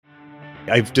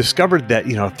I've discovered that,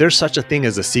 if there's such a thing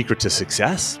as a secret to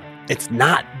success, it's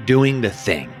not doing the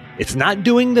thing. It's not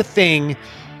doing the thing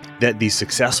that these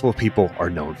successful people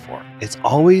are known for. It's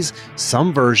always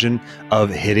some version of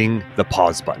hitting the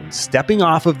pause button, stepping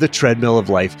off of the treadmill of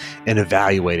life and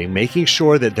evaluating, making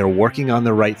sure that they're working on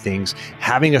the right things,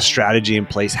 having a strategy in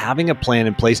place, having a plan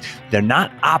in place. They're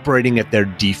not operating at their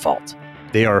default.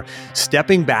 They are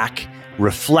stepping back,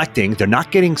 reflecting. They're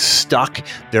not getting stuck.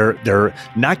 They're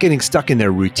not getting stuck in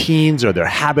their routines or their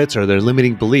habits or their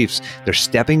limiting beliefs. They're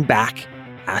stepping back,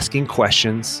 asking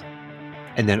questions,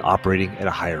 and then operating at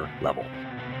a higher level.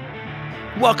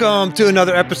 Welcome to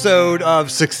another episode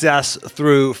of Success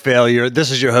Through Failure.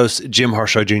 This is your host, Jim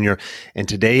Harshaw Jr., and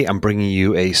today I'm bringing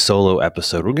you a solo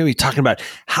episode. We're going to be talking about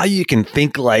how you can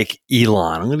think like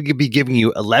Elon. I'm going to be giving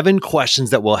you 11 questions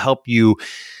that will help you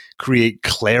create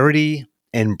clarity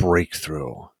and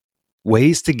breakthrough,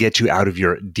 ways to get you out of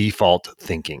your default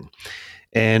thinking.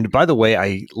 And by the way,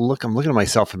 I'm looking at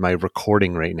myself in my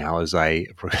recording right now as I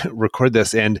record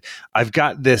this, and I've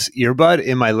got this earbud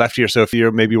in my left ear. So if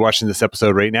you're maybe watching this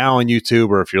episode right now on YouTube,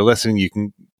 or if you're listening, you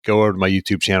can go over to my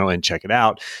YouTube channel and check it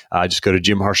out. Just go to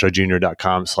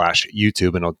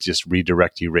jimharshawjr.com/YouTube and I'll just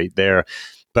redirect you right there.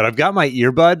 But I've got my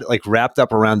earbud like wrapped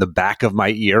up around the back of my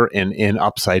ear and in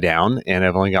upside down, and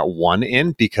I've only got one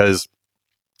in because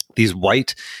these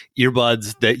white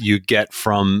earbuds that you get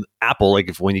from Apple,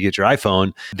 like when you get your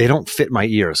iPhone, they don't fit my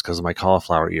ears because of my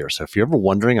cauliflower ear. So if you're ever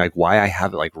wondering like why I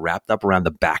have it like wrapped up around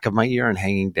the back of my ear and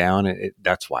hanging down,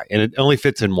 that's why. And it only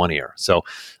fits in one ear. So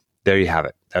there you have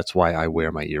it. That's why I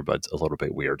wear my earbuds a little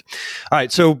bit weird. All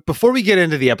right. So before we get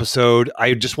into the episode,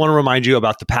 I just want to remind you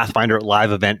about the Pathfinder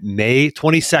live event, May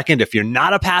 22nd. If you're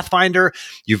not a Pathfinder,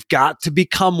 you've got to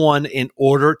become one in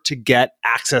order to get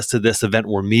access to this event.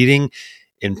 We're meeting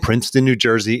in Princeton, New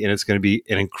Jersey, and it's going to be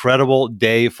an incredible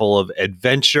day full of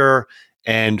adventure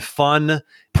and fun,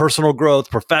 personal growth,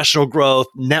 professional growth,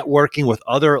 networking with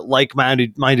other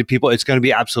like-minded people. It's going to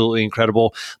be absolutely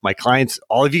incredible. My clients,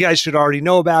 all of you guys should already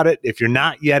know about it. If you're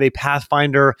not yet a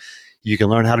Pathfinder, you can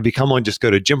learn how to become one. Just go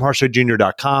to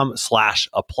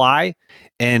jimharshawjr.com/apply,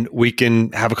 and we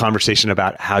can have a conversation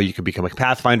about how you can become a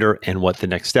Pathfinder and what the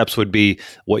next steps would be,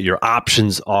 what your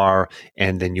options are,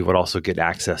 and then you would also get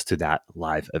access to that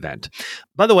live event.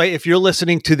 By the way, if you're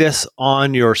listening to this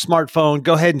on your smartphone,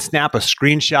 go ahead and snap a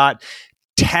screenshot.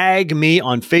 Tag me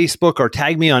on Facebook or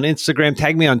tag me on Instagram,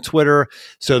 tag me on Twitter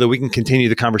so that we can continue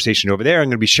the conversation over there. I'm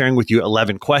going to be sharing with you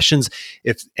 11 questions.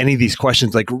 If any of these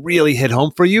questions like really hit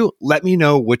home for you, let me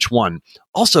know which one.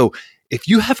 Also, if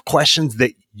you have questions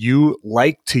that you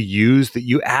like to use, that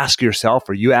you ask yourself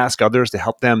or you ask others to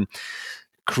help them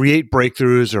create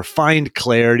breakthroughs or find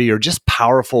clarity or just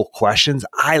powerful questions,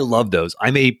 I love those.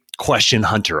 I'm a question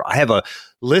hunter. I have a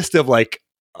list of like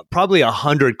probably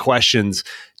 100 questions,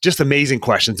 just amazing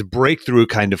questions, breakthrough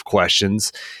kind of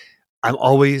questions. I'm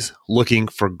always looking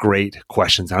for great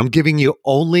questions. I'm giving you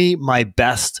only my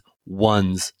best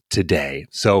ones today.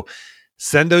 So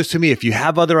send those to me. If you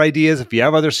have other ideas, if you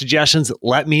have other suggestions,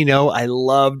 let me know. I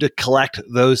love to collect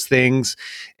those things.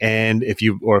 And if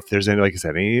there's any, like I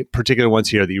said, any particular ones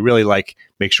here that you really like,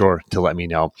 make sure to let me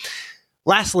know.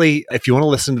 Lastly, if you want to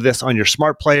listen to this on your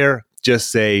smart player,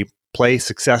 just say, play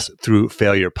Success Through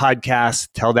Failure podcast.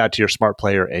 Tell that to your smart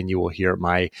player and you will hear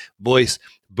my voice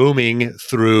booming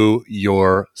through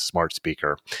your smart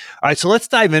speaker. All right, so let's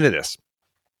dive into this.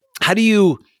 How do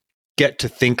you get to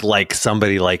think like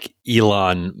somebody like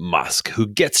Elon Musk, who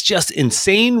gets just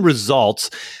insane results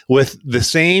with the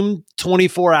same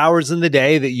 24 hours in the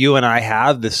day that you and I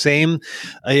have, the same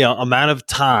amount of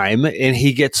time, and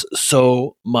he gets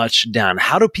so much done?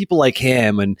 How do people like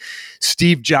him and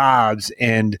Steve Jobs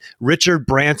and Richard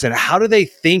Branson, how do they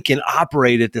think and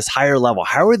operate at this higher level?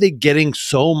 How are they getting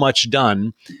so much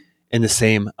done in the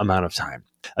same amount of time?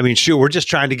 I mean, shoot, we're just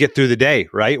trying to get through the day,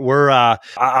 right? We're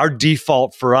our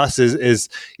default for us is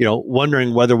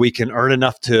wondering whether we can earn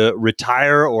enough to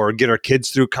retire or get our kids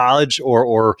through college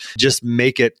or just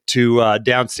make it to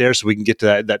downstairs so we can get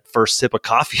to that first sip of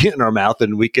coffee in our mouth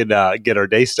and we could get our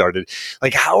day started.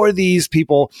 Like, how are these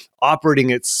people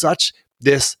operating at such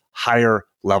this higher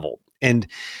level? And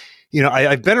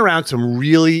I've been around some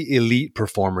really elite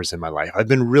performers in my life. I've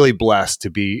been really blessed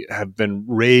to have been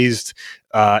raised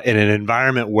in an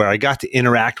environment where I got to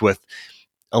interact with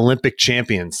Olympic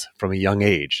champions from a young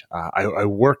age. I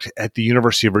worked at the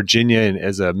University of Virginia and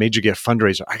as a major gift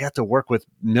fundraiser. I got to work with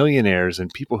millionaires and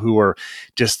people who were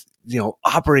just,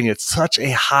 operating at such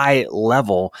a high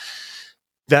level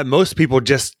that most people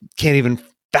just can't even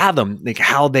fathom like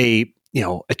how they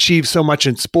achieve so much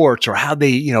in sports or how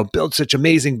they, build such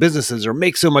amazing businesses or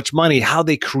make so much money, how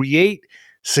they create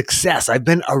success. I've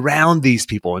been around these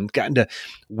people and gotten to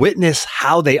witness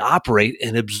how they operate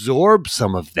and absorb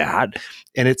some of that.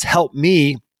 And it's helped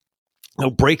me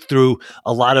break through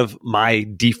a lot of my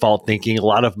default thinking, a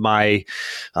lot of my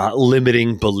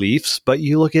limiting beliefs. But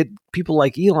you look at people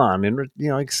like Elon and,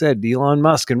 like I said, Elon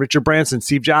Musk and Richard Branson,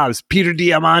 Steve Jobs, Peter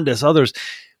Diamandis, others.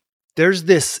 There's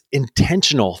this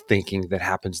intentional thinking that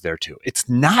happens there too. It's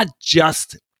not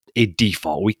just a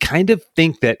default. We kind of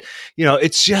think that,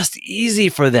 it's just easy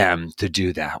for them to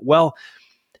do that. Well,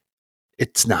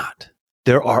 it's not.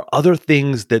 There are other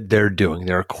things that they're doing.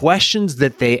 There are questions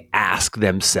that they ask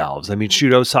themselves. I mean,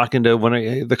 shoot, I was talking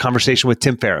to the conversation with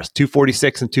Tim Ferriss,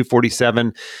 246 and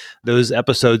 247, those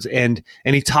episodes. And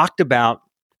he talked about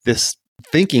this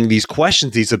thinking, these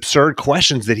questions, these absurd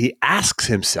questions that he asks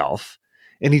himself.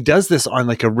 And he does this on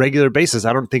like a regular basis.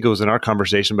 I don't think it was in our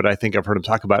conversation, but I think I've heard him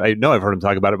talk about it. I know I've heard him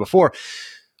talk about it before,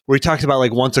 where he talks about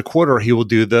like once a quarter, he will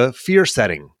do the fear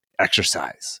setting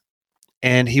exercise.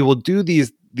 And he will do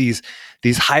these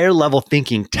higher level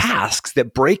thinking tasks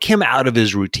that break him out of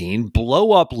his routine,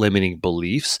 blow up limiting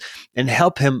beliefs, and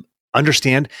help him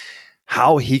understand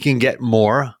how he can get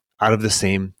more out of the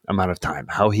same amount of time,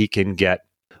 how he can get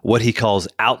what he calls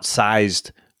outsized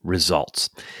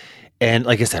results. And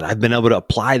like I said, I've been able to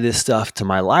apply this stuff to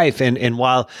my life. And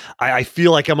while I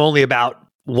feel like I'm only about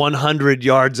 100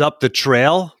 yards up the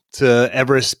trail to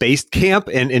Everest Base Camp,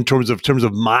 and in terms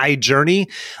of my journey,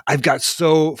 I've got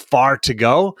so far to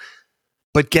go.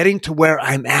 But getting to where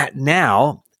I'm at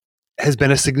now has been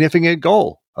a significant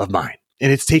goal of mine.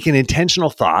 And it's taken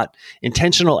intentional thought,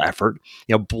 intentional effort,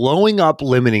 blowing up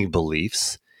limiting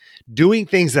beliefs, doing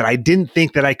things that I didn't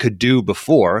think that I could do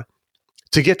before,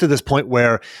 to get to this point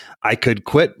where I could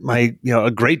quit my, a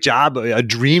great job, a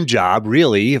dream job,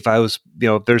 really. If I was,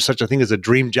 if there's such a thing as a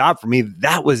dream job for me,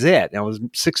 that was it. It was a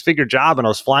 6-figure job, and I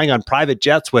was flying on private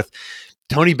jets with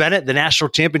Tony Bennett, the national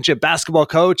championship basketball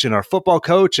coach, and our football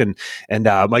coach, and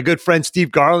my good friend Steve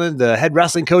Garland, the head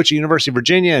wrestling coach at University of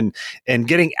Virginia, and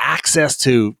getting access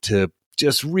to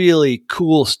just really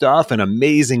cool stuff and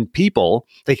amazing people.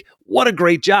 Like, what a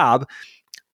great job.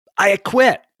 I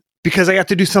quit because I got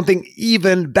to do something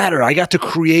even better. I got to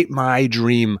create my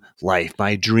dream life,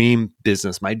 my dream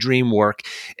business, my dream work.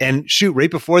 And shoot,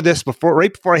 right before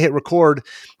I hit record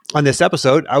on this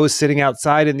episode, I was sitting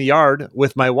outside in the yard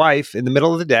with my wife in the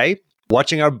middle of the day,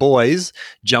 watching our boys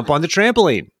jump on the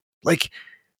trampoline. Like,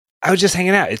 I was just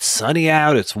hanging out. It's sunny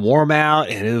out, it's warm out,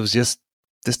 and it was just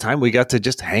this time we got to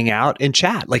just hang out and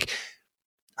chat. Like,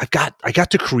 I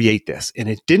got to create this, and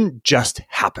it didn't just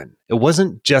happen. It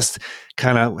wasn't just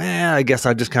kind of, I guess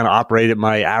I just kind of operate at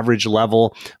my average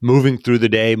level, moving through the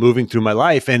day, moving through my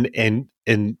life, and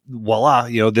voila,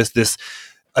 this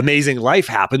amazing life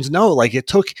happens. No, like, it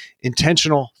took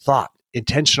intentional thought,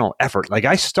 intentional effort. Like,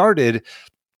 I started,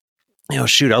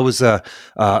 I was a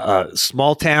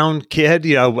small town kid.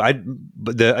 I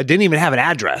didn't even have an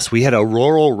address. We had a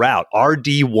rural route,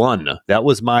 RD1. That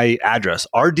was my address,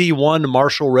 RD1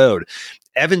 Marshall Road.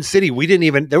 Evans City,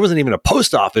 there wasn't even a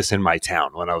post office in my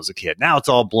town when I was a kid. Now it's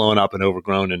all blown up and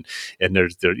overgrown, and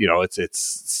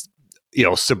it's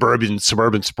suburban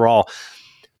sprawl.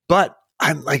 But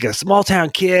I'm like a small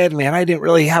town kid, man. I didn't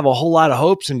really have a whole lot of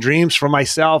hopes and dreams for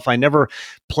myself. I never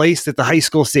placed at the high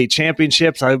school state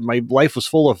championships. My life was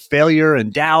full of failure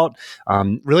and doubt.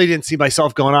 Really didn't see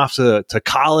myself going off to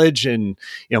college. And,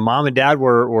 mom and dad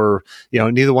were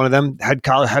neither one of them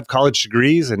have college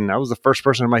degrees. And I was the first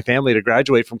person in my family to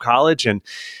graduate from college, and,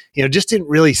 just didn't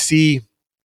really see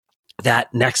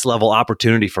that next level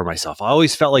opportunity for myself. I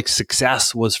always felt like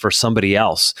success was for somebody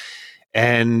else.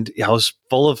 And I was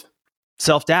full of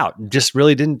self-doubt, and just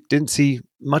really didn't see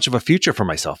much of a future for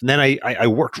myself. And then I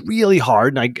worked really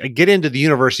hard, and I get into the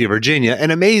University of Virginia,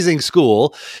 an amazing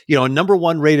school, a number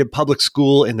 1 rated public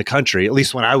school in the country, at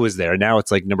least when I was there. Now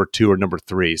it's like number 2 or number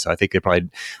 3. So I think they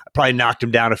probably knocked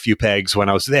them down a few pegs when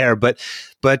I was there. But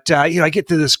I get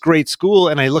to this great school,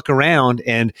 and I look around,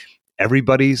 and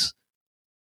everybody's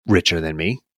richer than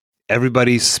me.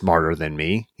 Everybody's smarter than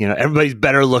me. Everybody's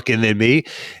better looking than me.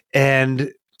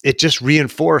 And it just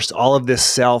reinforced all of this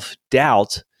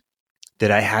self-doubt that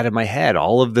I had in my head,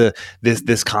 all of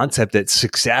this concept that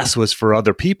success was for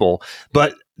other people.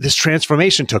 But this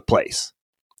transformation took place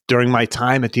during my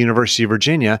time at the University of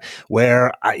Virginia,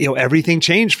 where everything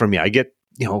changed for me. I get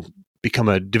become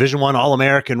a Division I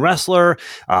All-American wrestler,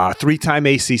 3-time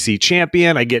ACC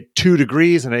champion. I get 2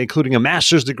 degrees, and including a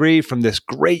master's degree from this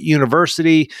great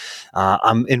university.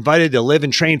 I'm invited to live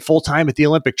and train full-time at the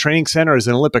Olympic Training Center as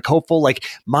an Olympic hopeful. Like,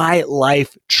 my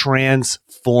life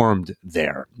transformed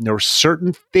there. There were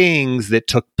certain things that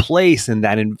took place in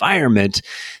that environment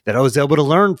that I was able to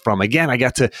learn from. Again, I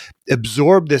got to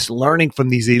absorb this learning from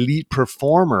these elite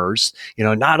performers,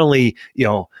 not only,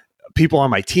 people on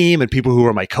my team and people who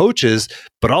were my coaches,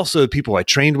 but also people I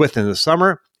trained with in the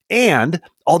summer and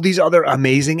all these other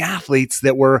amazing athletes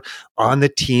that were on the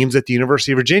teams at the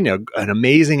University of Virginia, an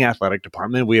amazing athletic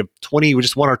department. We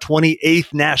just won our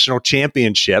 28th national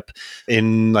championship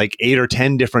in like 8 or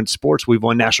 10 different sports. We've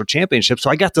won national championships. So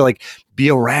I got to be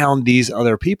around these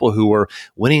other people who were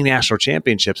winning national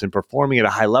championships and performing at a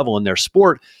high level in their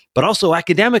sport, but also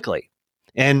academically.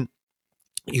 And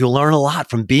you learn a lot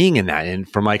from being in that. And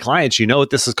for my clients, you know what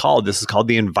this is called. This is called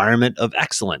the environment of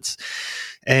excellence.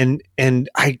 And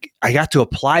I got to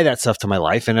apply that stuff to my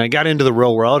life, and I got into the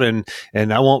real world, and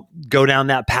I won't go down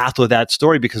that path with that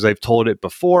story because I've told it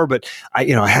before, but I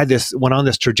went on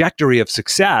this trajectory of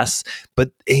success,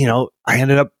 but I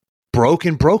ended up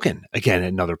broken again at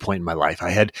another point in my life.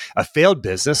 I had a failed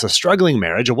business, a struggling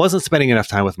marriage. I wasn't spending enough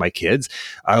time with my kids.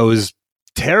 I was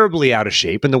terribly out of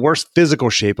shape, in the worst physical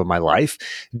shape of my life,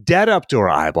 dead up to our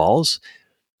eyeballs.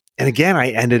 And again, I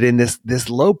ended in this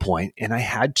low point, and I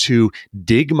had to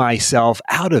dig myself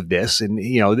out of this. And,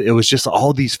 it was just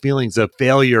all these feelings of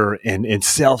failure and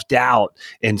self-doubt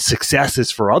and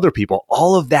successes for other people.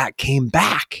 All of that came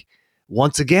back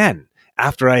once again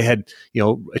after I had,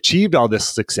 achieved all this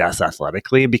success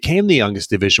athletically and became the youngest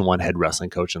Division I head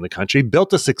wrestling coach in the country,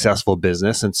 built a successful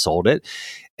business and sold it,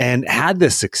 and had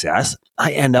this success.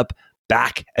 I end up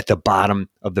back at the bottom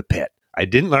of the pit. I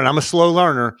didn't learn. I'm a slow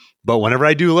learner, but whenever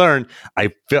I do learn, I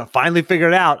finally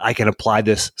figured out I can apply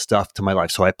this stuff to my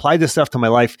life. So I applied this stuff to my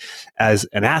life as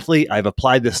an athlete. I've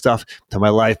applied this stuff to my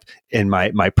life in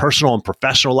my personal and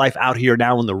professional life out here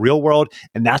now in the real world.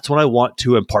 And that's what I want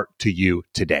to impart to you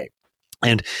today.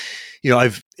 And,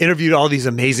 I've interviewed all these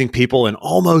amazing people in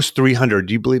almost 300.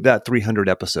 Do you believe that? 300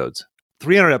 episodes.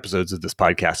 300 episodes of this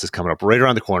podcast is coming up right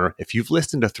around the corner. If you've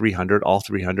listened to 300, all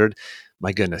 300,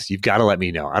 my goodness, you've got to let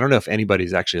me know. I don't know if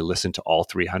anybody's actually listened to all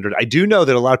 300. I do know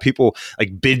that a lot of people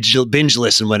binge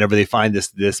listen whenever they find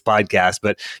this podcast.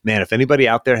 But man, if anybody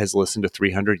out there has listened to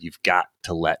 300, you've got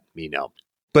to let me know.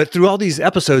 But through all these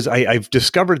episodes, I've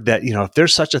discovered that, if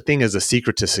there's such a thing as a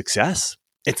secret to success,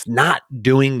 it's not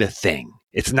doing the thing.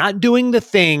 It's not doing the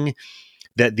thing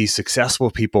that these successful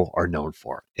people are known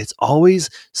for. It's always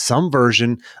some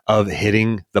version of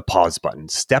hitting the pause button,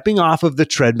 stepping off of the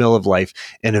treadmill of life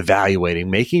and evaluating,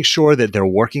 making sure that they're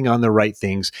working on the right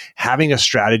things, having a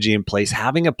strategy in place,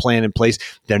 having a plan in place.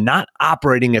 They're not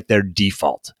operating at their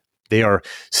default. They are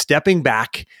stepping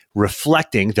back,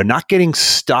 reflecting. They're not getting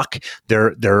stuck.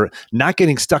 They're not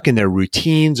getting stuck in their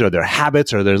routines or their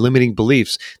habits or their limiting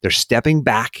beliefs. They're stepping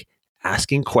back,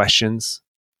 asking questions,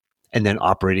 and then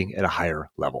operating at a higher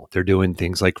level. They're doing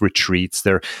things like retreats.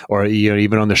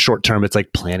 Even on the short term, it's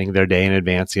like planning their day in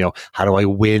advance. How do I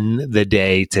win the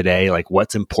day today? Like,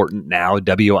 what's important now?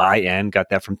 WIN, got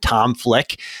that from Tom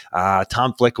Flick.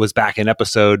 Tom Flick was back in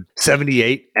episode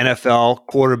 78, NFL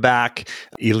quarterback,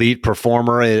 elite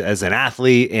performer as an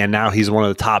athlete, and now he's one of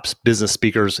the top business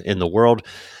speakers in the world.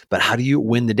 But how do you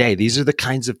win the day? These are the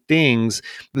kinds of things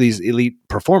these elite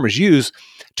performers use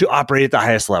to operate at the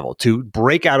highest level, to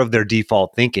break out of their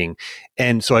default thinking.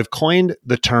 And so I've coined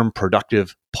the term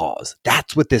productive pause.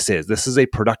 That's what this is. This is a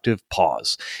productive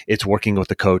pause. It's working with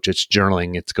the coach. It's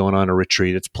journaling. It's going on a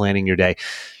retreat. It's planning your day.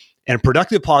 And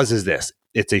productive pause is this.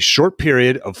 It's a short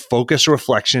period of focused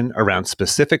reflection around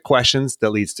specific questions that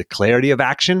leads to clarity of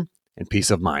action and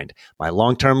peace of mind. My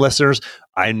long-term listeners,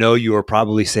 I know you are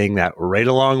probably saying that right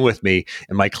along with me,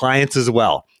 and my clients as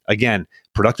well. Again,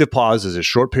 productive pause is a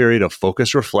short period of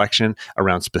focused reflection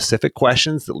around specific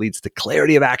questions that leads to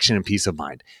clarity of action and peace of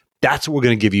mind. That's what we're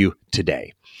going to give you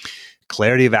today.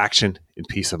 Clarity of action and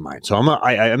peace of mind. So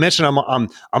I mentioned I'm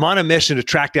on a mission to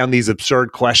track down these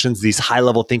absurd questions, these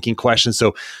high-level thinking questions.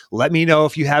 So let me know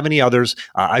if you have any others.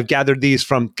 I've gathered these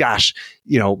from,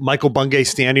 Michael Bungay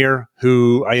Stanier,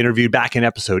 who I interviewed back in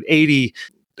episode 80.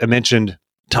 I mentioned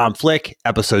Tom Flick,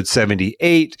 episode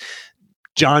 78.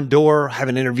 John Doerr,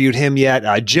 haven't interviewed him yet.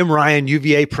 Jim Ryan,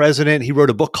 UVA president, he wrote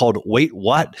a book called Wait,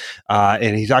 What?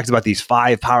 And he talks about these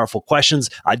 5 powerful questions.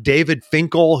 David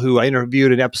Finkel, who I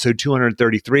interviewed in episode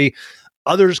 233.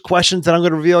 Others questions that I'm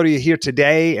going to reveal to you here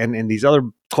today, and these other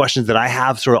questions that I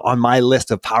have sort of on my list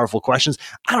of powerful questions,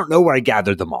 I don't know where I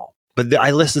gathered them all. But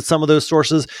I listed some of those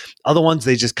sources. Other ones,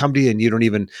 they just come to you and you don't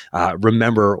even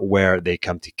remember where they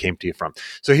came to you from.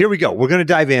 So here we go. We're going to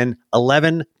dive in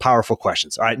 11 powerful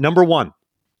questions. All right. Number one,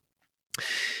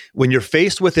 when you're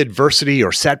faced with adversity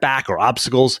or setback or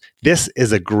obstacles, this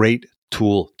is a great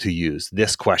tool to use,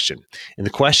 this question. And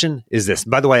the question is this.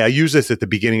 By the way, I used this at the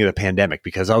beginning of the pandemic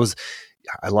because I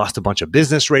lost a bunch of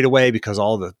business right away because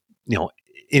all the,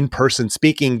 in-person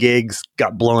speaking gigs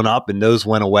got blown up and those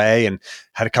went away, and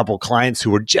had a couple of clients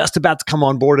who were just about to come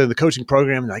on board in the coaching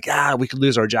program and like, we could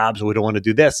lose our jobs. So we don't want to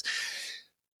do this.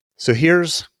 So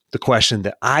here's the question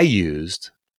that I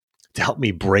used to help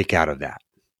me break out of that.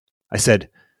 I said,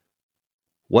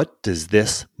 what does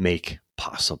this make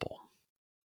possible?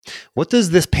 What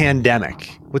does this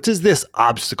pandemic, what does this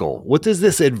obstacle, what does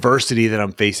this adversity that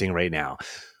I'm facing right now,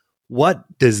 what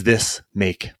does this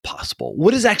make possible?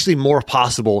 What is actually more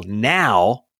possible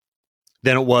now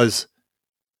than it was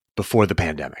before the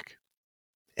pandemic?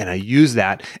 And I use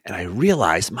that and I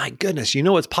realized, my goodness, you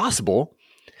know what's possible?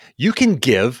 You can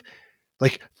give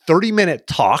like 30-minute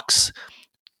talks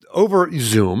over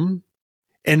Zoom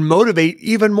and motivate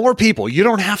even more people. You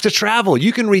don't have to travel.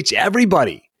 You can reach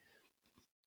everybody.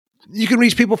 You can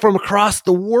reach people from across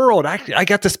the world. I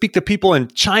got to speak to people in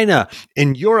China,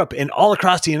 in Europe, and all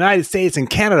across the United States and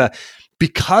Canada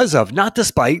because of, not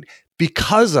despite,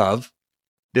 because of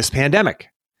this pandemic.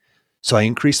 So I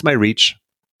increased my reach.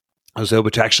 I was able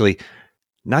to actually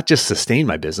not just sustain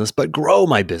my business, but grow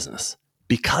my business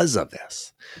because of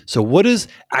this. So what is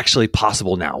actually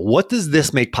possible now? What does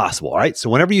this make possible? All right. So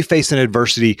whenever you face an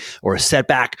adversity or a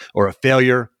setback or a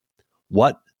failure,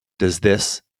 what does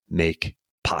this make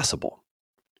possible?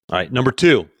 All right. Number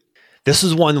two, this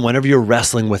is one whenever you're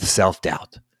wrestling with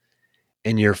self-doubt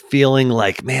and you're feeling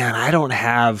like, man, I don't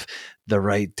have the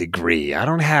right degree. I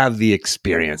don't have the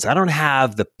experience. I don't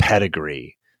have the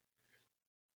pedigree.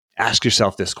 Ask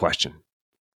yourself this question.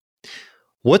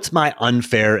 What's my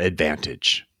unfair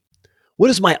advantage?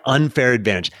 What is my unfair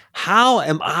advantage? How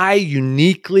am I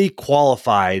uniquely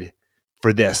qualified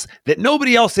for this that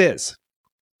nobody else is?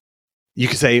 You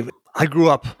could say, I grew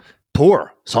up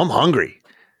poor, so I'm hungry.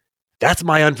 That's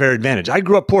my unfair advantage. I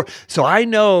grew up poor, so I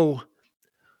know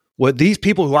what these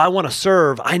people who I want to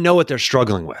serve, I know what they're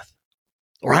struggling with,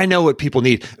 or I know what people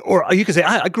need. Or you could say,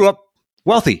 I grew up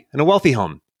wealthy in a wealthy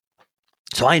home,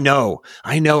 so I know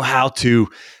how to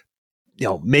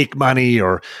make money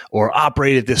or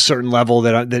operate at this certain level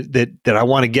that I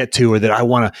want to get to, or that I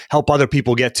want to help other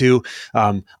people get to.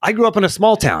 I grew up in a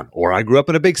small town, or I grew up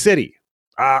in a big city.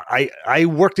 I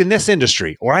worked in this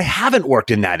industry, or I haven't worked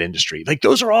in that industry. Like,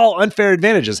 those are all unfair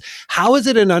advantages. How is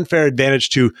it an unfair advantage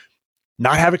to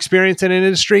not have experience in an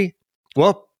industry?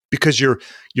 Well, because your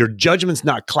judgment's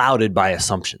not clouded by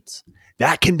assumptions.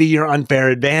 That can be your unfair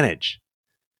advantage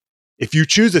if you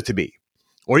choose it to be.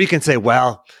 Or you can say,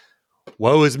 well,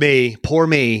 woe is me, poor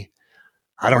me.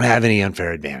 I don't have any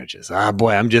unfair advantages.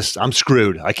 Boy, I'm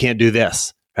screwed. I can't do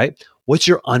this, right? What's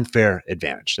your unfair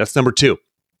advantage? That's number two.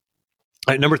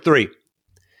 All right, number three,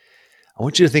 I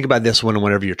want you to think about this one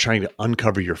whenever you're trying to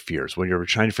uncover your fears, when you're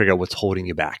trying to figure out what's holding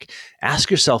you back.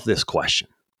 Ask yourself this question.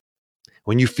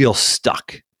 When you feel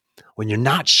stuck, when you're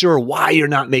not sure why you're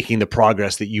not making the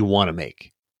progress that you want to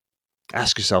make,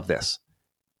 ask yourself this.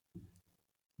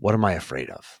 What am I afraid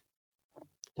of?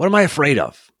 What am I afraid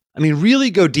of? I mean,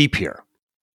 really go deep here.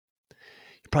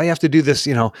 You probably have to do this,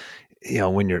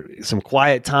 when you're some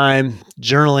quiet time,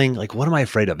 journaling. Like, what am I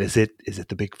afraid of? Is it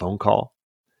the big phone call?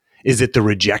 Is it the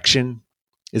rejection?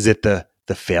 Is it the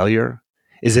failure?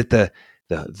 Is it the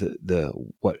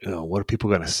what are people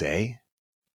going to say?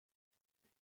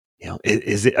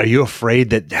 Are you afraid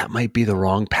that might be the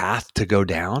wrong path to go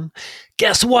down?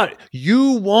 Guess what?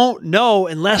 You won't know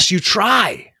unless you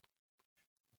try.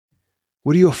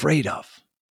 What are you afraid of?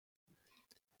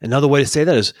 Another way to say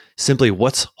that is simply,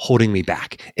 what's holding me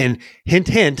back? And hint,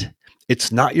 hint,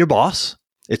 it's not your boss.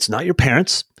 It's not your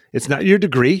parents. It's not your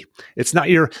degree. It's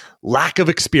not your lack of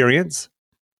experience.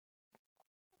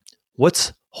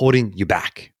 What's holding you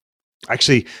back?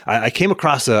 Actually, I came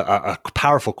across a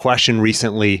powerful question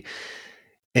recently,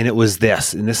 and it was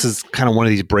this. And this is kind of one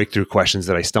of these breakthrough questions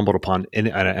that I stumbled upon, and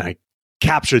I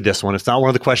captured this one. It's not one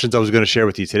of the questions I was going to share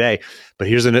with you today, but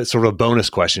here's sort of a bonus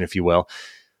question, if you will.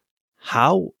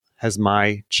 How has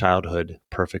my childhood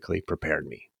perfectly prepared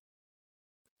me?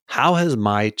 How has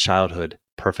my childhood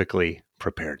perfectly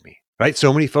prepared me? Right?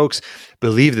 So many folks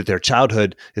believe that their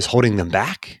childhood is holding them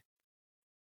back.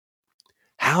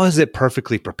 How has it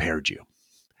perfectly prepared you?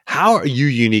 How are you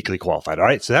uniquely qualified? All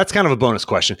right. So that's kind of a bonus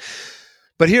question.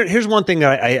 But here's one thing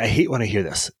that I hate when I hear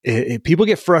this. People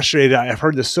get frustrated. I've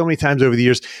heard this so many times over the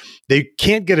years. They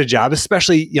can't get a job,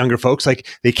 especially younger folks. Like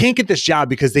they can't get this job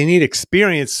because they need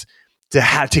experience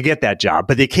to get that job,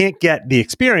 but they can't get the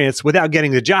experience without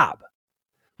getting the job.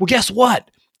 Well, guess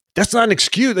what? That's not an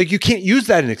excuse. Like you can't use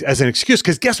that as an excuse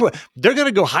because guess what? They're going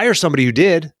to go hire somebody who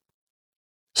did.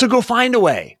 So go find a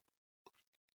way.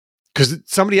 Because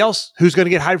somebody else who's going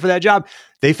to get hired for that job,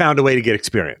 they found a way to get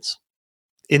experience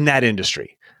in that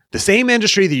industry. The same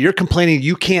industry that you're complaining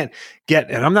you can't get,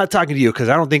 and I'm not talking to you because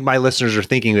I don't think my listeners are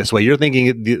thinking this way. You're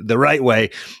thinking the right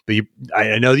way, but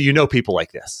I know that you know people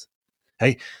like this.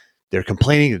 Hey, they're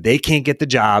complaining that they can't get the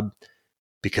job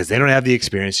because they don't have the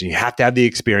experience, and you have to have the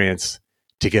experience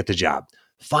to get the job.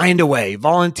 Find a way,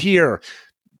 volunteer,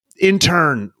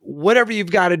 intern, whatever you've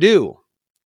got to do.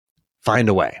 Find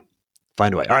a way.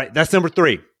 Find a way. All right, that's number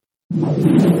 3.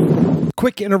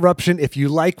 Quick interruption. If you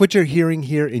like what you're hearing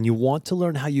here and you want to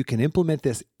learn how you can implement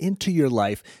this into your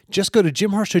life, just go to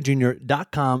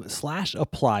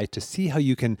jimharshawjr.com/apply to see how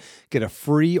you can get a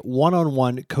free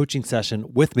one-on-one coaching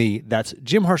session with me. That's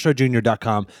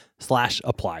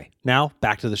jimharshawjr.com/apply. Now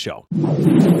back to the show.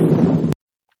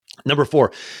 Number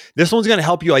 4, this one's going to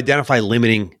help you identify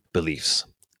limiting beliefs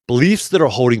that are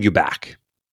holding you back.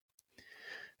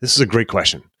 This is a great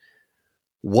question.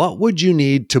 What would you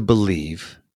need to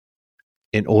believe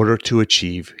in order to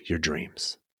achieve your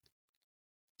dreams?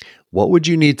 What would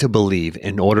you need to believe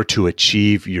in order to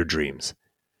achieve your dreams?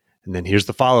 And then here's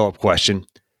the follow-up question.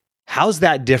 How's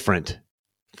that different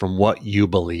from what you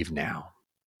believe now?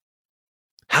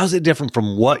 How's it different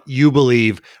from what you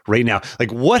believe right now?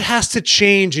 Like what has to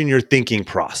change in your thinking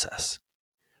process?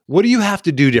 What do you have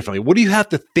to do differently? What do you have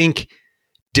to think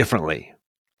differently?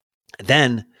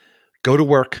 Then go to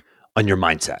work on your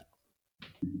mindset.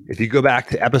 If you go back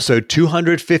to episode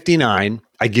 259,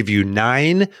 I give you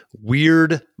 9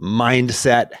 weird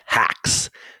mindset hacks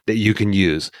that you can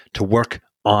use to work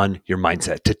on your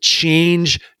mindset, to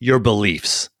change your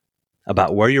beliefs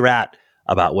about where you're at,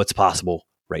 about what's possible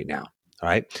right now. All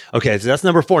right. Okay. So that's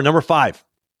number 4. Number 5.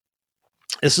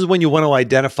 This is when you want to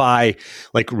identify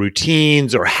like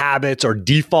routines or habits or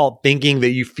default thinking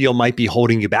that you feel might be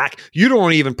holding you back. You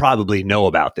don't even probably know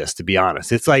about this, to be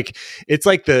honest. It's like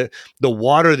the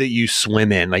water that you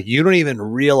swim in. Like you don't even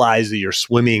realize that you're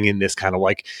swimming in this kind of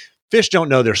like fish don't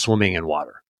know they're swimming in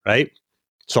water, right?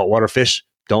 Saltwater fish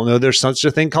don't know there's such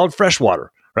a thing called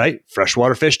freshwater, right?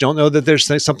 Freshwater fish don't know that there's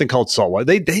something called saltwater.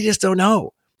 They just don't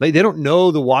know. Like they don't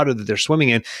know the water that they're swimming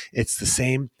in. It's the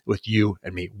same with you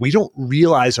and me. We don't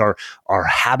realize our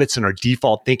habits and our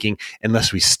default thinking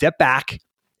unless we step back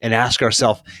and ask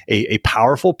ourselves a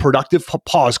powerful, productive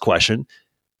pause question.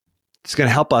 It's going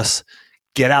to help us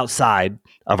get outside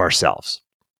of ourselves.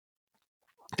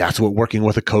 That's what working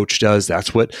with a coach does.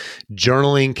 That's what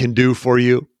journaling can do for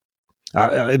you.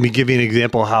 Let me give you an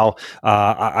example how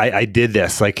I did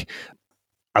this. Like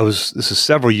this is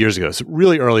several years ago. It's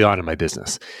really early on in my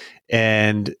business.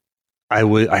 And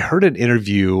I heard an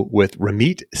interview with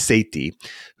Ramit Sethi,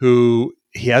 who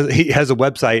he has a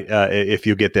website. If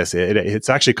you get this, it's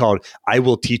actually called "I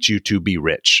Will Teach You to Be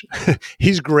Rich."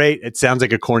 He's great. It sounds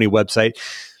like a corny website,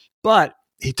 but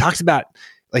he talks about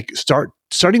like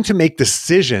starting to make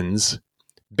decisions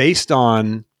based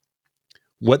on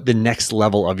what the next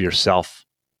level of yourself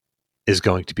is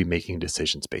going to be making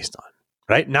decisions based on.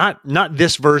 Right? Not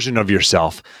this version of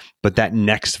yourself, but that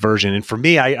next version. And for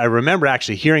me, I remember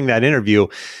actually hearing that interview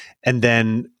and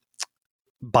then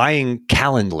buying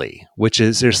Calendly, which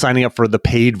is they're signing up for the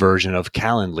paid version of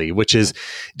Calendly, which is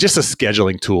just a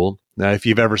scheduling tool. Now, if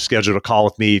you've ever scheduled a call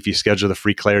with me, if you schedule the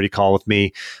free clarity call with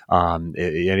me,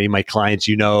 any of my clients,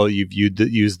 you've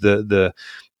used the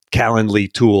Calendly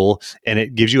tool, and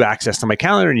it gives you access to my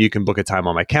calendar, and you can book a time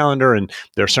on my calendar, and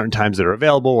there are certain times that are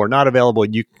available or not available,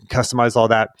 and you can customize all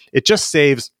that. It just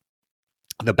saves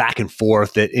the back and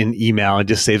forth in email. It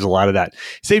just saves a lot of that.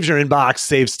 Saves your inbox,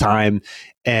 saves time.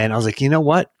 And I was like, you know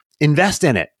what? Invest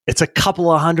in it. It's a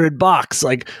couple of $100.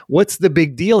 Like, what's the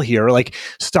big deal here? Like,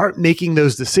 start making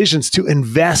those decisions to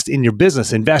invest in your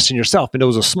business, invest in yourself. And it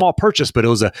was a small purchase, but it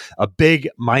was a big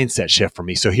mindset shift for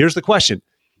me. So here's the question.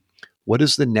 What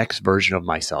is the next version of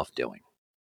myself doing?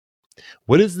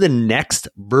 What is the next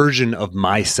version of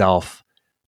myself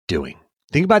doing?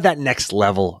 Think about that next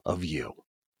level of you.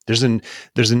 There's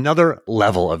another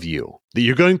level of you that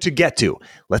you're going to get to.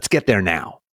 Let's get there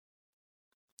now.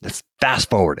 Let's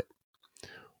fast forward it.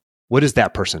 What is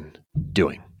that person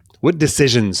doing? What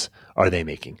decisions are they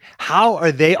making? How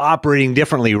are they operating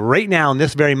differently right now in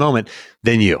this very moment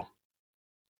than you?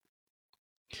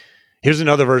 Here's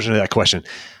another version of that question.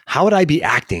 How would I be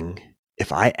acting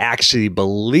if I actually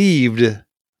believed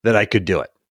that I could do it?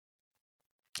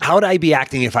 How would I be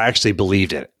acting if I actually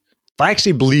believed in it? If I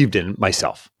actually believed in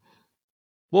myself,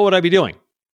 what would I be doing?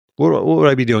 What would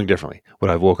I be doing differently? Would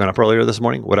I have woken up earlier this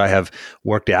morning? Would I have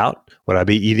worked out? Would I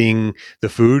be eating the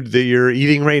food that you're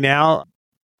eating right now?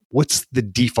 What's the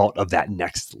default of that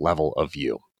next level of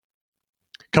you?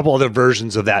 A couple other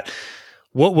versions of that.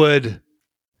 What would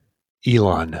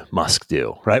Elon Musk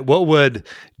do, right? What would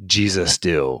Jesus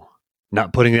do?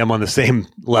 Not putting them on the same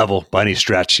level by any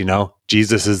stretch,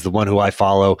 Jesus is the one who I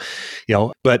follow,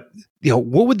 but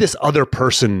what would this other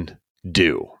person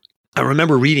do? I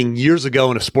remember reading years ago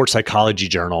in a sports psychology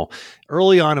journal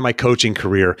early on in my coaching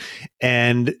career,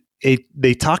 and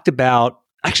they talked about,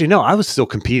 actually, no, I was still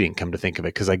competing, come to think of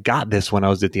it, because I got this when I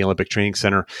was at the Olympic Training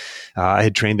Center. I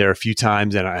had trained there a few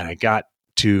times, and I got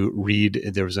to read,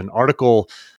 there was an article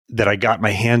that I got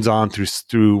my hands on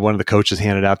through one of the coaches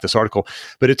handed out this article,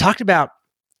 but it talked about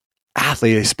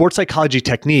a sports psychology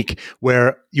technique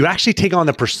where you actually take on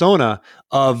the persona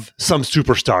of some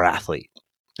superstar athlete.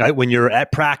 Right? When you're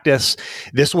at practice,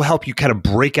 this will help you kind of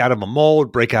break out of a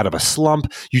mold, break out of a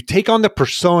slump. You take on the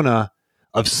persona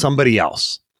of somebody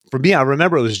else. For me, I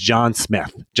remember it was John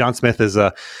Smith. John Smith is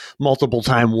a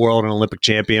multiple-time world and Olympic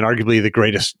champion, arguably the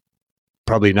greatest,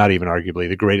 probably not even arguably,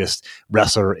 the greatest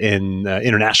wrestler in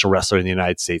international wrestler in the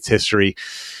United States history.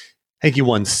 I think he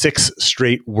won 6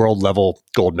 straight world level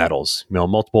gold medals,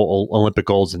 multiple Olympic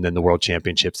golds, and then the world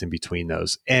championships in between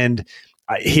those. And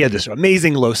he had this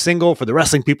amazing low single. For the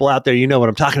wrestling people out there, you know what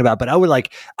I'm talking about. But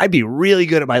I'd be really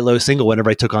good at my low single whenever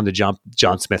I took on the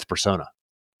John Smith persona.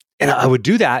 And I would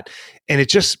do that, and it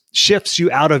just shifts you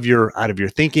out of your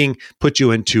thinking, puts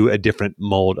you into a different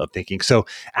mold of thinking. So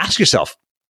ask yourself,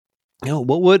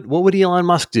 what would Elon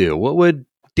Musk do? What would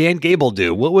Dan Gable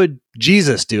do? What would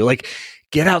Jesus do?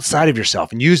 Get outside of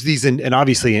yourself and use these and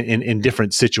obviously in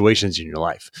different situations in your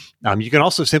life. You can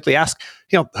also simply ask,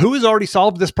 who has already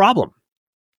solved this problem?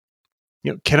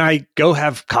 Can I go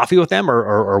have coffee with them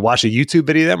or watch a YouTube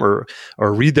video of them or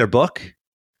read their book?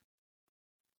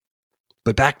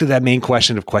 But back to that main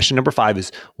question of question number 5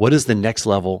 is, what is the next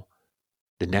level,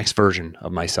 the next version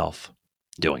of myself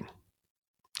doing?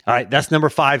 All right, that's number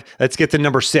 5. Let's get to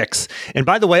number 6. And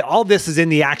by the way, all this is in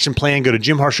the action plan. Go to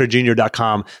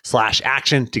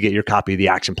jimharshawjr.com/action to get your copy of the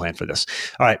action plan for this.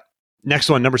 All right, next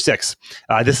one, number 6.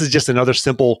 This is just another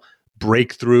simple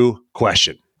breakthrough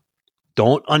question.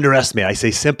 Don't underestimate. I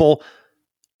say simple,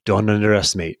 don't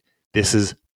underestimate. This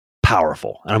is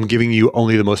powerful. And I'm giving you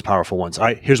only the most powerful ones. All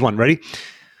right, here's one. Ready?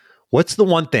 What's the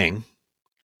one thing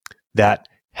that,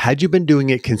 had you been doing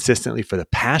it consistently for the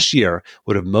past year,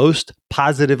 would have most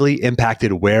positively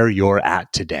impacted where you're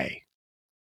at today?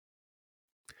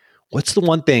 What's the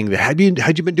one thing that, had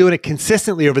you been doing it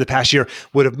consistently over the past year,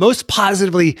 would have most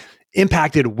positively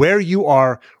impacted where you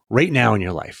are right now in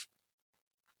your life?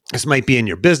 This might be in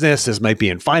your business. This might be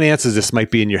in finances. This might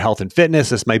be in your health and fitness.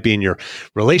 This might be in your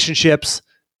relationships.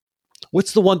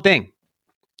 What's the one thing?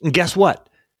 And guess what?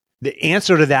 The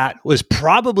answer to that was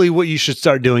probably what you should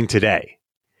start doing today.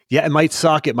 Yeah, it might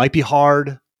suck. It might be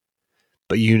hard,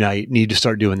 but you need to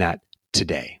start doing that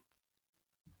today.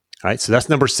 All right, so that's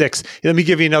number 6. Let me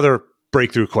give you another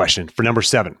breakthrough question for number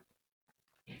 7.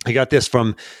 I got this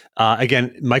from,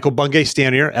 again, Michael Bungay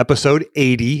Stanier, episode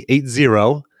 80,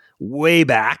 way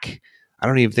back. I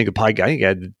don't even think a podcast, I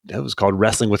think that was called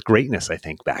Wrestling with Greatness, I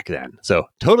think, back then. So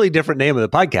totally different name of the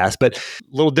podcast, but a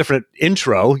little different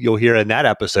intro you'll hear in that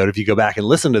episode if you go back and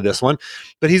listen to this one.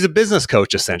 But he's a business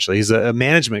coach, essentially. He's a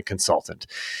management consultant.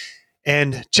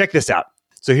 And check this out.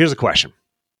 So here's a question.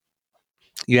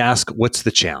 You ask, what's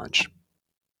the challenge?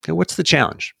 Okay, what's the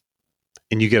challenge?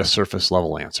 And you get a surface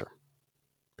level answer.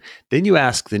 Then you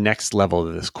ask the next level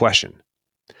of this question.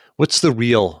 What's the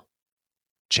real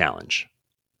challenge?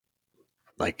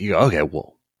 You go, okay,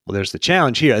 well, there's the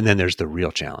challenge here, and then there's the real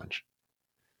challenge.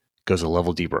 It goes a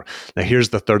level deeper. Now, here's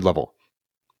the third level.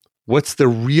 What's the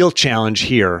real challenge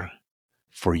here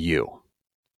for you?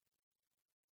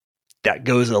 That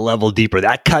goes a level deeper.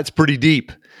 That cuts pretty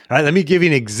deep. All right, let me give you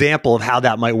an example of how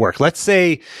that might work. Let's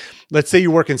say you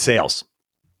work in sales.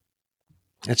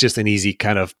 That's just an easy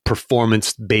kind of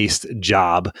performance-based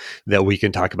job that we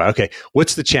can talk about. Okay,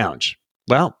 what's the challenge?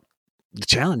 Well, the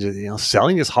challenge is,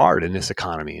 selling is hard in this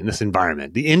economy, in this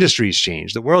environment. The industry's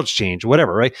changed, the world's changed,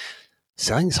 whatever, right?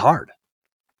 Selling is hard.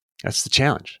 That's the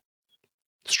challenge.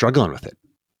 Struggling with it.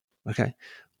 Okay.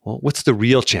 Well, what's the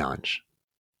real challenge?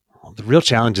 Well, the real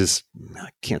challenge is I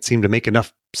can't seem to make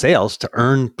enough sales to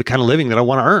earn the kind of living that I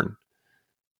want to earn.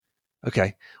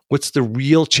 Okay. What's the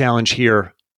real challenge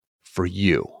here for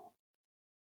you?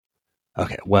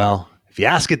 Okay. Well, If you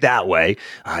ask it that way,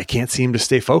 I can't seem to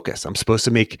stay focused. I'm supposed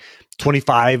to make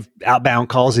 25 outbound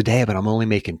calls a day, but I'm only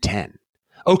making 10.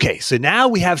 Okay, so now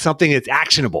we have something that's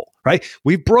actionable, right?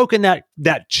 We've broken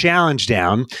that challenge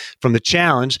down from the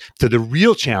challenge to the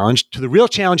real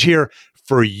challenge here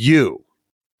for you.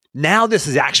 Now this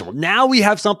is actionable. Now we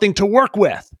have something to work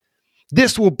with.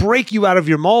 This will break you out of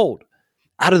your mold,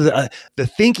 out of the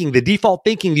thinking, the default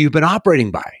thinking you've been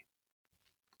operating by.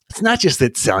 It's not just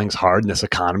that selling's hard in this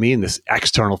economy and this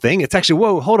external thing. It's actually,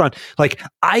 whoa, hold on. Like,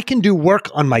 I can do work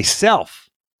on myself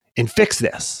and fix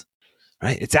this,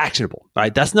 right? It's actionable,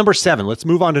 right? That's number 7. Let's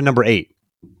move on to number 8.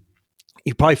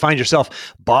 You probably find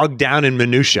yourself bogged down in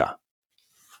minutia,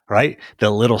 right?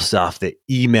 The little stuff, the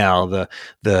email,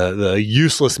 the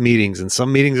useless meetings. And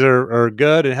some meetings are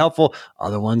good and helpful.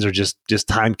 Other ones are just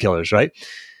time killers, right?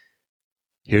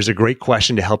 Here's a great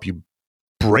question to help you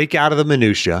break out of the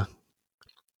minutia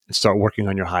and start working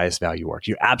on your highest value work,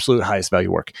 your absolute highest value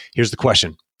work. Here's the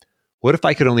question. What if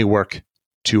I could only work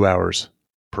 2 hours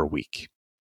per week?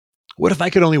 What if I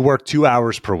could only work 2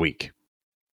 hours per week?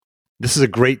 This is a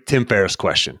great Tim Ferriss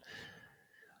question.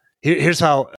 Here's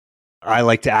how I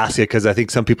like to ask it, because I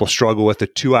think some people struggle with the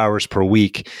 2 hours per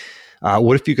week.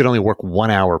 What if you could only work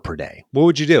 1 hour per day? What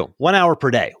would you do? 1 hour per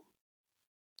day.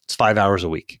 It's 5 hours a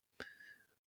week.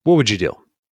 What would you do?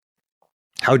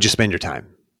 How would you spend your time?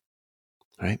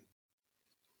 Right?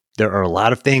 There are a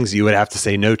lot of things you would have to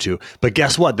say no to. But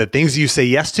guess what? The things you say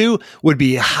yes to would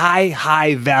be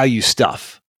high value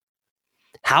stuff.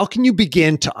 How can you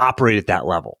begin to operate at that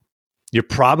level? You're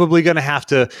probably going to have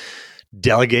to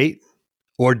delegate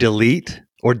or delete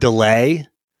or delay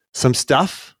some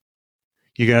stuff.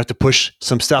 You're going to have to push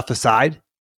some stuff aside,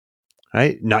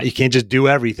 right? You can't just do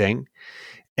everything.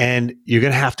 And you're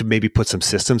going to have to maybe put some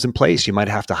systems in place. You might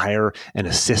have to hire an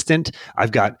assistant.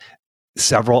 I've got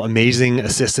several amazing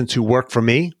assistants who work for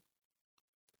me.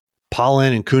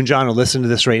 Paulin and Kunjan are listening to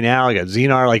this right now. I got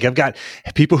Zinar. Like, I've got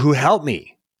people who help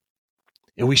me.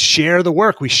 And we share the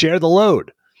work. We share the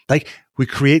load. Like, we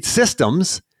create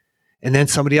systems, and then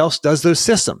somebody else does those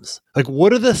systems. Like,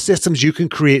 what are the systems you can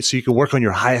create so you can work on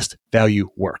your highest value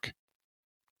work?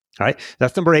 All right.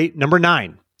 That's number 8. Number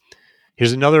 9.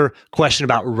 Here's another question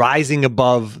about rising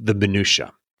above the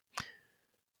minutia.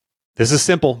 This is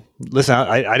simple. Listen,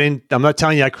 I'm not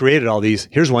telling you I created all these.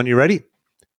 Here's one. You ready?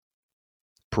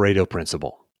 Pareto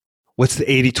principle. What's the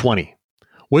 80-20?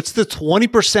 What's the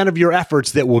 20% of your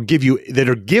efforts that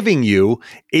are giving you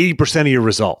 80% of your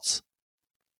results?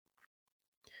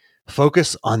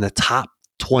 Focus on the top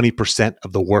 20%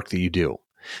 of the work that you do.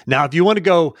 Now, if you want to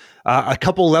go a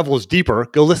couple levels deeper,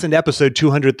 go listen to episode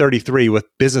 233 with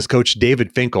business coach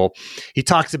David Finkel. He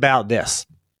talks about this.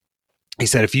 He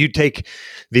said, if you take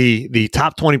the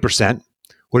top 20%,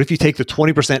 what if you take the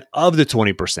 20% of the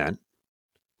 20%?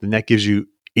 Then that gives you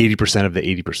 80% of the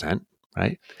 80%,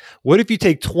 right? What if you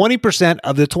take 20%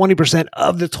 of the 20%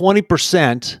 of the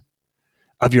 20%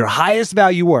 of your highest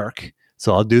value work?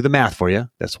 So I'll do the math for you.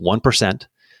 That's 1%.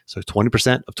 So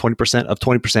 20% of 20% of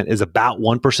 20% is about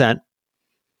 1%.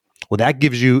 Well, that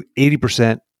gives you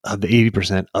 80% of the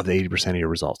 80% of the 80% of your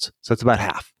results. So it's about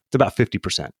half. It's about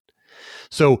 50%.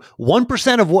 So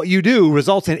 1% of what you do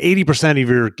results in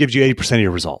 80% gives you 80% of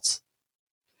your results.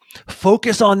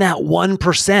 Focus on that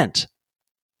 1%.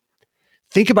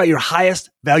 Think about your highest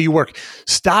value work.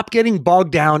 Stop getting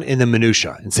bogged down in the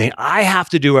minutia and saying, I have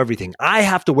to do everything. I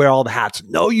have to wear all the hats.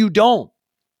 No, you don't.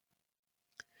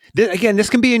 Again, this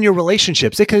can be in your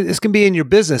relationships. This can be in your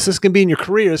business. This can be in your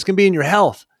career. This can be in your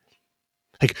health.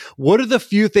 Like, what are the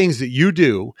few things that you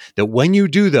do that when you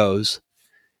do those,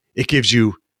 it gives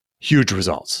you huge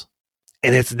results?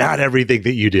 And it's not everything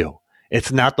that you do.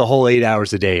 It's not the whole 8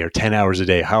 hours a day or 10 hours a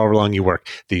day, however long you work,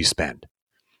 that you spend.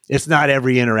 It's not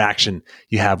every interaction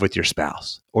you have with your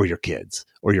spouse or your kids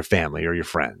or your family or your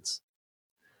friends.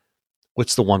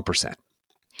 What's the 1%? All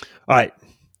right,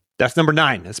 that's number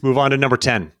 9. Let's move on to number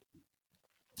 10.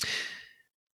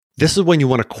 This is when you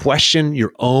want to question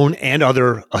your own and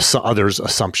others'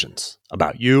 assumptions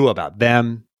about you, about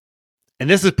them. And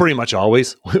this is pretty much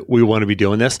always we want to be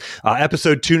doing this.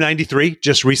 Episode 293,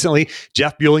 just recently,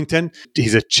 Jeff Bulington,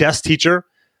 he's a chess teacher.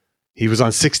 He was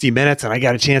on 60 Minutes, and I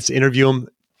got a chance to interview him.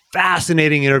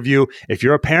 Fascinating interview. If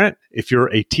you're a parent, if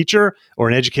you're a teacher or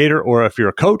an educator, or if you're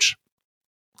a coach,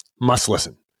 must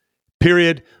listen.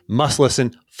 Period. Must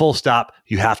listen. Full stop.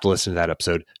 You have to listen to that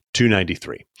episode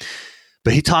 293.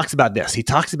 But he talks about this. He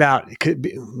talks about, give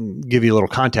you a little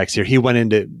context here. He went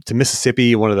into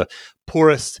Mississippi, one of the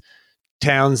poorest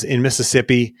towns in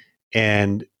Mississippi,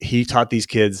 and he taught these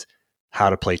kids how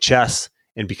to play chess.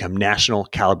 and become national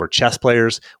caliber chess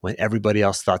players when everybody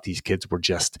else thought these kids were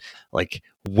just like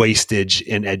wastage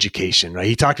in education, right?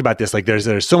 He talked about this, like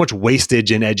there's so much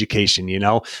wastage in education,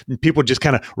 and people just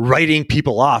kind of writing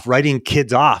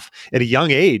kids off at a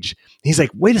young age. He's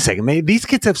like, wait a second, man, these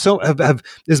kids have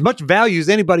as much value as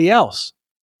anybody else.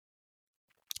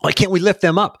 Why can't we lift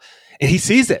them up? And he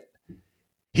sees it.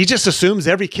 He just assumes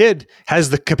every kid has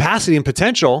the capacity and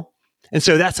potential. And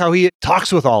so that's how he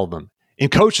talks with all of them and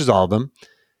coaches all of them.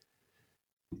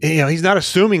 He's not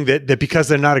assuming that because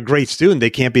they're not a great student, they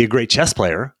can't be a great chess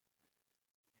player.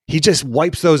 He just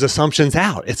wipes those assumptions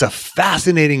out. It's a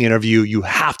fascinating interview. You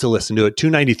have to listen to it.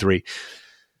 293.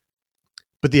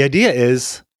 But the idea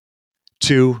is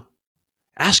to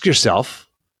ask yourself,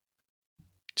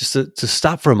 just to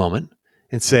stop for a moment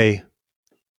and say,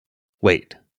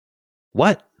 wait,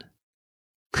 what?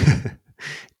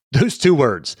 Those two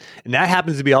words. And that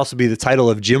happens to also be the title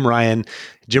of Jim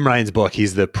Ryan's book.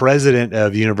 He's the president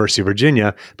of the University of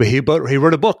Virginia, but he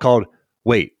wrote a book called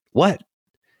Wait, What?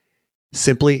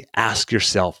 Simply ask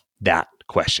yourself that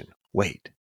question. Wait,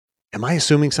 am I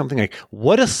assuming something? Like,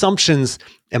 what assumptions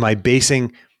am I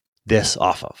basing this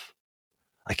off of?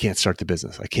 I can't start the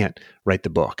business. I can't write the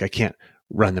book. I can't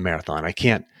run the marathon. I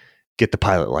can't get the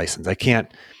pilot license. I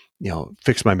can't,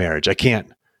 fix my marriage. I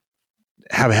can't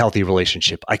have a healthy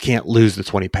relationship. I can't lose the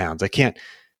 20 pounds. I can't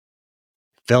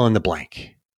fill in the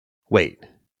blank. Wait,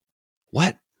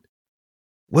 what?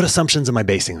 What assumptions am I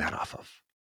basing that off of?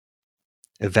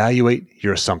 Evaluate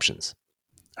your assumptions.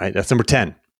 All right, that's number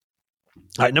 10.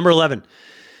 All right, number 11.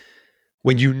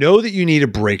 When you know that you need a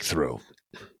breakthrough,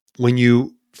 when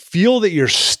you feel that you're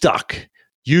stuck,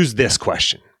 use this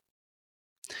question.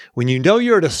 When you know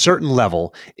you're at a certain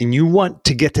level and you want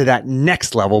to get to that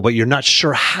next level, but you're not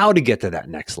sure how to get to that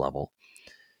next level,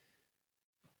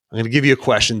 I'm going to give you a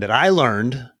question that I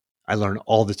learn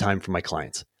all the time from my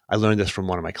clients. I learned this from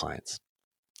one of my clients.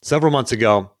 Several months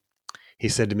ago, he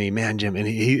said to me, man, Jim, and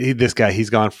this guy, he's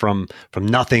gone from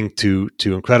nothing to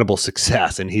incredible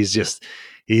success. And he's just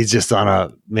on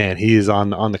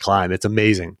the climb. It's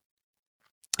amazing.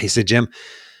 He said, Jim,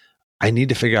 I need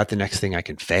to figure out the next thing I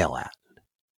can fail at.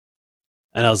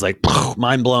 And I was like,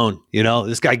 mind blown.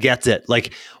 This guy gets it.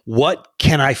 Like, what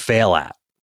can I fail at?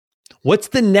 What's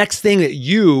the next thing that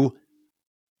you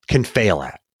can fail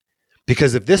at?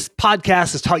 Because if this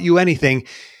podcast has taught you anything,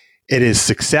 it is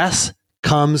success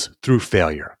comes through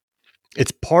failure.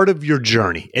 It's part of your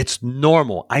journey. It's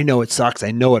normal. I know it sucks.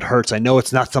 I know it hurts. I know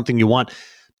it's not something you want,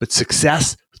 but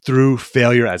success through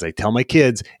failure, as I tell my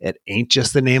kids, it ain't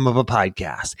just the name of a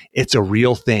podcast. It's a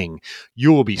real thing.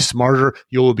 You will be smarter.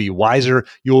 You will be wiser.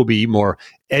 You will be more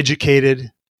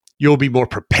educated. You'll be more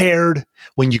prepared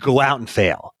when you go out and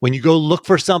fail. When you go look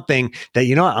for something that,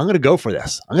 I'm going to go for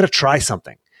this. I'm going to try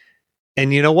something.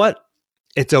 And you know what?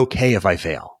 It's okay if I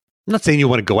fail. I'm not saying you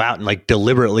want to go out and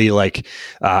deliberately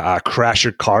crash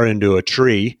your car into a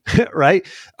tree, right?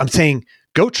 I'm saying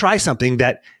go try something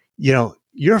that,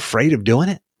 you're afraid of doing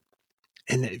it.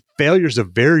 And failure is a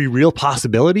very real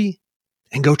possibility,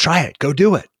 and go try it. Go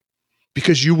do it,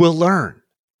 because you will learn.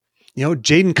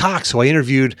 Jaden Cox, who I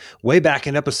interviewed way back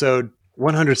in episode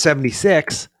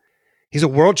 176, he's a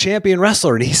world champion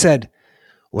wrestler. And he said,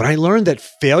 when I learned that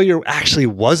failure actually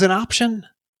was an option,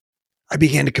 I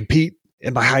began to compete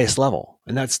at my highest level.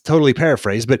 And that's totally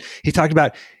paraphrased, but he talked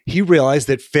about, he realized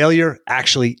that failure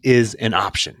actually is an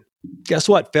option. Guess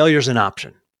what? Failure is an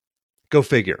option. Go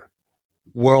figure.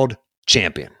 World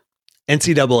champion,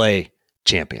 NCAA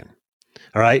champion.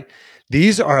 All right.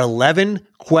 These are 11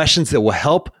 questions that will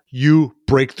help you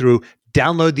break through.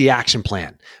 Download the action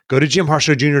plan. Go to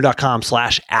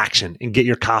jimharshawjr.com/action and get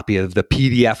your copy of the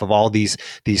PDF of all these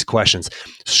questions.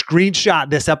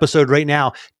 Screenshot this episode right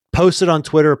now. Post it on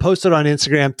Twitter, post it on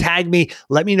Instagram, tag me.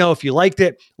 Let me know if you liked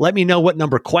it. Let me know what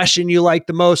number question you like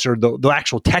the most, or the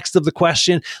actual text of the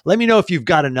question. Let me know if you've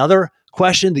got another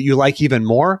question that you like even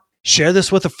more. Share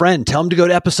this with a friend. Tell them to go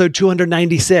to episode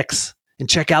 296 and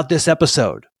check out this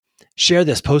episode. Share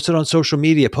this, post it on social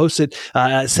media, post it,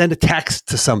 send a text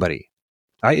to somebody.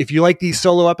 All right. If you like these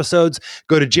solo episodes,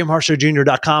 go to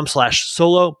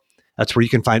jimharshawjr.com/solo. That's where you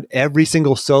can find every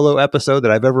single solo episode that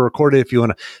I've ever recorded. If you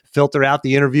want to filter out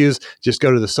the interviews, just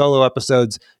go to the solo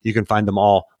episodes. You can find them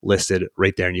all listed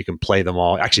right there, and you can play them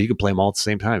all. Actually, you can play them all at the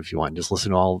same time if you want. Just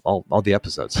listen to all the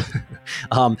episodes.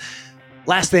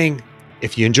 Last thing,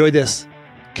 if you enjoyed this,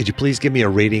 could you please give me a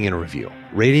rating and a review?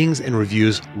 Ratings and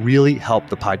reviews really help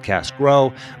the podcast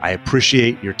grow. I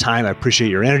appreciate your time. I appreciate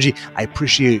your energy. I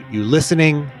appreciate you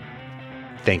listening.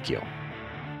 Thank you.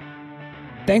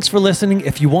 Thanks for listening.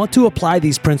 If you want to apply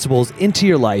these principles into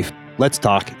your life, let's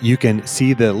talk. You can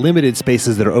see the limited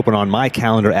spaces that are open on my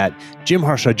calendar at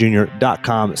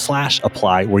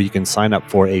jimharshawjr.com/apply, where you can sign up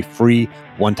for a free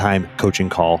one-time coaching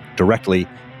call directly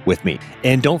with me.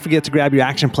 And don't forget to grab your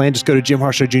action plan. Just go to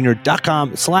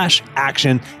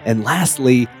jimharshawjr.com/action. And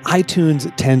lastly,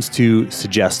 iTunes tends to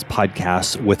suggest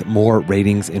podcasts with more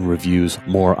ratings and reviews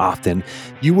more often.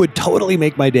 You would totally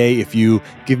make my day if you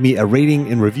give me a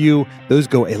rating and review. Those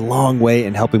go a long way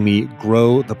in helping me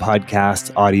grow the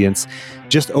podcast audience.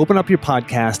 Just open up your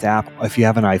podcast app. If you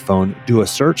have an iPhone, do a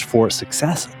search for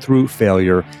Success Through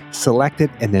Failure, select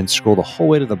it, and then scroll the whole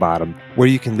way to the bottom where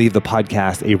you can leave the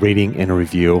podcast a rating and a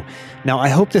review. Now, I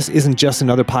hope this isn't just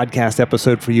another podcast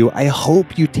episode for you. I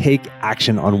hope you take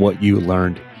action on what you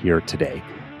learned here today.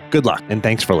 Good luck, and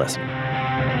thanks for listening.